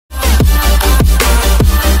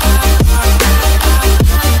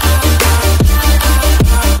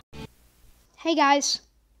Hey guys,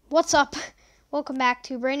 what's up? Welcome back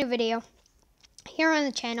to a brand new video here on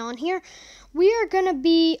the channel. And here we are going to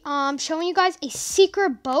be showing you guys a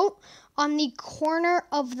secret boat on the corner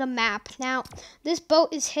of the map. Now, this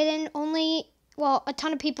boat is hidden a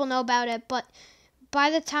ton of people know about it, but by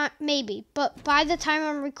the time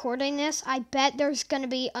I'm recording this, I bet there's going to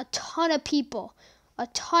be a ton of people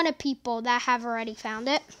that have already found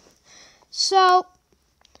it. So,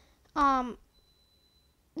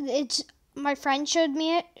 my friend showed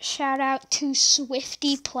me it. Shout out to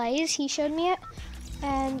Swifty Plays. He showed me it.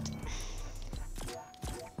 And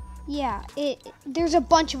yeah, there's a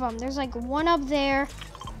bunch of them. There's like one up there,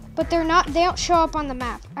 but they don't show up on the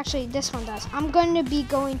map. Actually, this one does. I'm going to be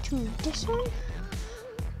going to this one.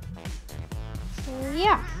 So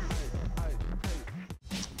yeah.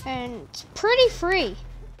 And it's pretty free.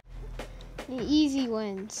 The easy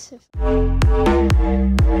wins.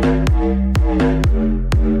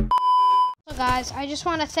 Guys, I just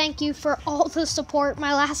want to thank you for all the support.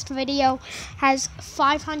 My last video has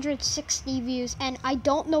 560 views, and I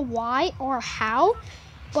don't know why or how,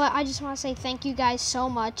 but I just want to say thank you guys so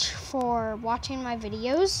much for watching my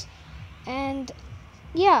videos. And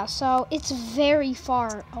yeah, so it's very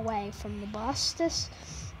far away from the bus, this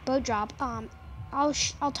boat drop.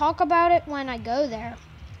 I'll talk about it when I go there,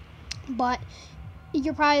 but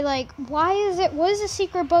you're probably like, what does a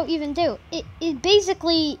secret boat even do? It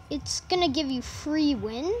basically, it's gonna give you free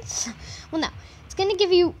wins. Well, no, it's gonna give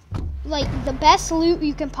you like the best loot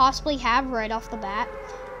you can possibly have right off the bat.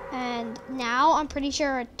 And now I'm pretty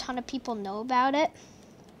sure a ton of people know about it.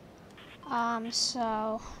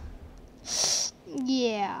 So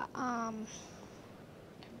yeah. Oh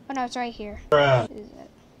no, it's right here. Is it?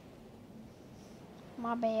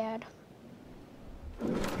 My bad.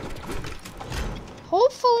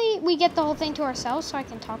 Hopefully we get the whole thing to ourselves so I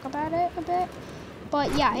can talk about it a bit.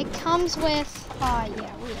 But yeah, it comes with,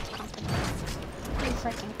 yeah, we have company. We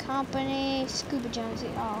freaking company. Scuba Jonesy.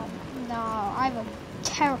 Oh, no, I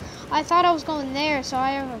have I thought I was going there, so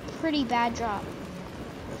I have a pretty bad drop.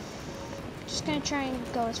 Just gonna try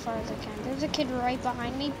and go as far as I can. There's a kid right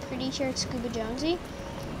behind me. Pretty sure it's Scuba Jonesy.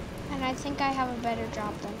 And I think I have a better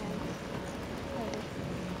drop than him.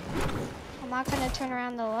 Maybe. I'm not gonna turn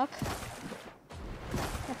around to look.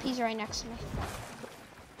 Yep, he's right next to me.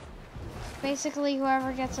 Basically,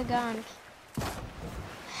 whoever gets a gun.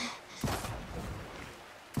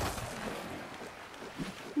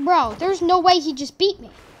 Bro, there's no way he just beat me.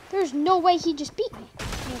 There's no way he just beat me.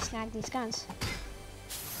 Let me snag these guns.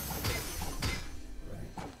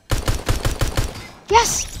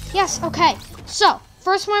 Yes, okay. So,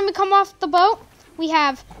 first when we come off the boat, we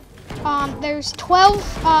have, there's 12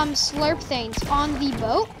 slurp things on the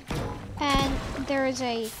boat. And there is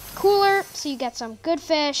a cooler, so you get some good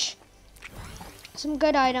fish, some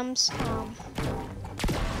good items.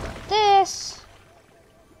 This,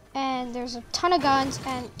 and there's a ton of guns.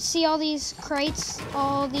 And see all these crates?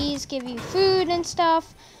 All these give you food and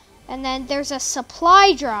stuff. And then there's a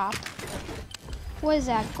supply drop. What is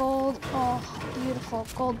that? Gold. Oh, beautiful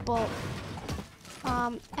gold bolt.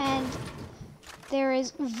 And there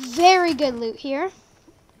is very good loot here.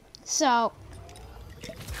 So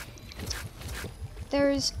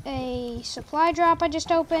there's a supply drop I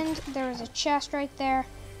just opened. There is a chest right there.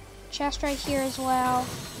 Chest right here as well.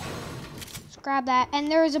 Let's grab that. And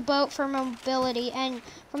there is a boat for mobility. And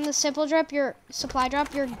from the supply drop,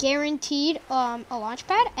 you're guaranteed a launch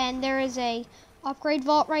pad. And there is a upgrade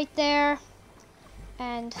vault right there.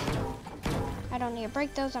 And I don't need to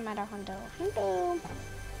break those. I'm at a hundo.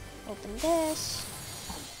 Open this.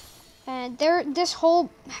 And this whole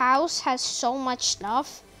house has so much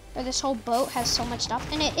stuff. Or this whole boat has so much stuff,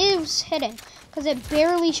 and it is hidden because it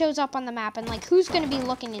barely shows up on the map. And like, who's gonna be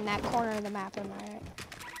looking in that corner of the map? Am I right?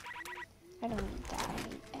 I don't need that.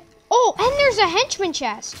 Oh, and there's a henchman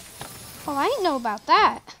chest. Oh, I didn't know about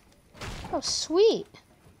that. Oh, sweet.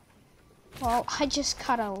 Well, I just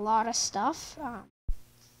cut a lot of stuff.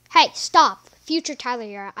 Hey, stop. Future Tyler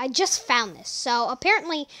here. I just found this. So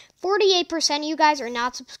apparently 48% of you guys are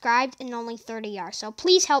not subscribed and only 30 are. So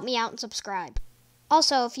please help me out and subscribe.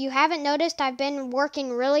 Also, if you haven't noticed, I've been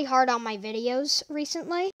working really hard on my videos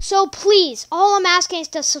recently. So please, all I'm asking is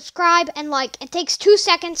to subscribe and like. It takes 2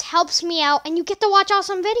 seconds, helps me out, and you get to watch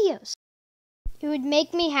awesome videos. It would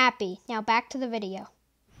make me happy. Now back to the video.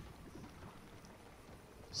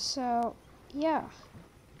 So, yeah.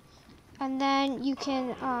 And then you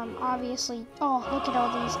can obviously, oh, look at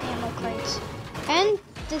all these ammo crates. And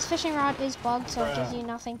this fishing rod is bugged, so it gives you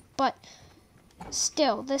nothing. But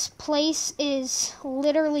still, this place is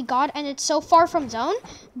literally God, and it's so far from zone,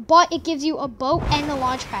 but it gives you a boat and a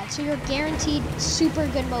launch pad, so you're guaranteed super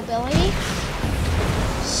good mobility.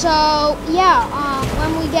 So yeah,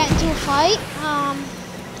 when we get into a fight,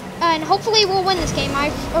 and hopefully we'll win this game.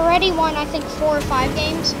 I've already won, I think, 4 or 5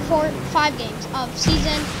 games, 4 or 5 games of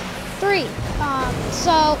season 3.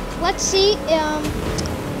 So let's see.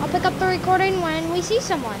 I'll pick up the recording when we see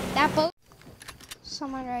someone. That boat.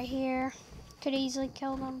 Someone right here. Could easily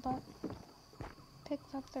kill them, but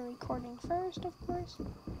picked up the recording first, of course.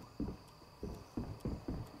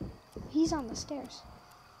 He's on the stairs.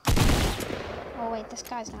 Oh wait, this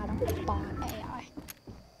guy's not a bot AI.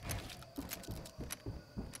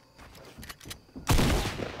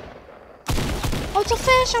 Oh, it's a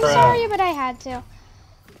fish! I'm sorry, but I had to.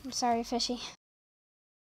 I'm sorry, fishy.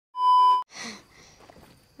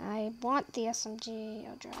 I want the SMG.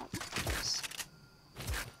 I'll drop this.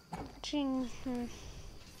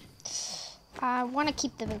 I want to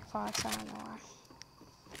keep the big pots. I don't know why.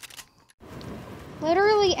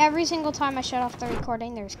 Literally every single time I shut off the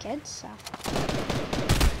recording, there's kids. So.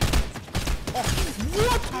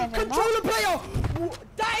 What? Controller player!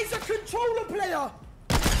 That is a controller player!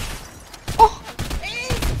 Oh!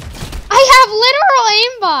 I have literal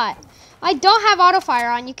aimbot! I don't have auto fire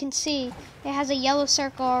on. You can see it has a yellow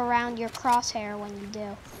circle around your crosshair when you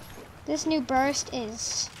do. This new burst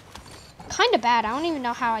is kind of bad. I don't even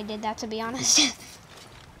know how I did that, to be honest.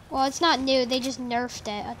 Well, it's not new. They just nerfed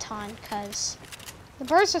it a ton because the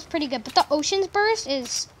burst was pretty good, but the Ocean's burst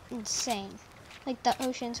is insane. Like the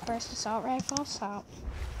Ocean's burst assault rifle. So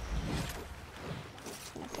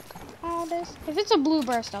all this. If it's a blue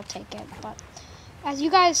burst, I'll take it. But as you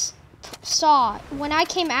guys saw, when I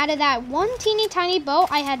came out of that one teeny tiny boat,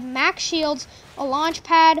 I had max shields, a launch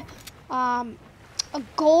pad, a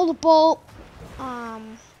gold bolt,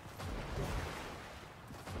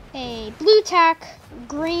 a blue tack,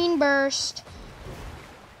 green burst,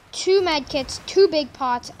 2 med kits, 2 big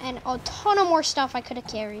pots, and a ton of more stuff I could have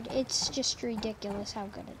carried. It's just ridiculous how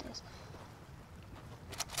good it is.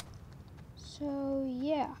 So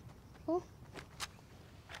yeah. Oh,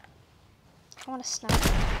 I want to snipe.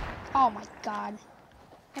 Oh my god.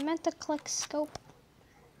 I meant to click scope.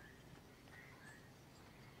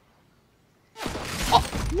 Oh,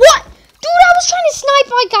 what? Dude, I was trying to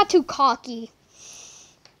snipe. I got too cocky.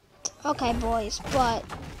 Okay, boys, but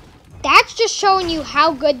that's just showing you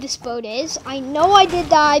how good this boat is. I know I did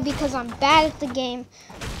die because I'm bad at the game,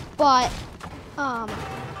 but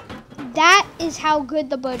that is how good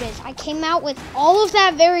the boat is. I came out with all of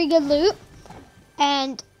that very good loot,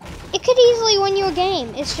 and it could easily win you a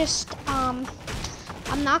game. It's just I'm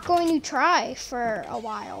not going to try for a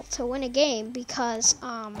while to win a game because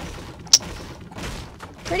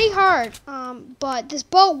pretty hard. But this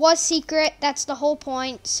boat was secret. That's the whole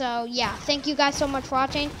point. So yeah, thank you guys so much for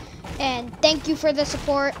watching, and thank you for the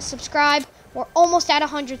support. Subscribe. We're almost at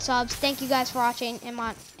 100 subs. Thank you guys for watching,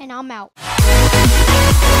 and I'm out.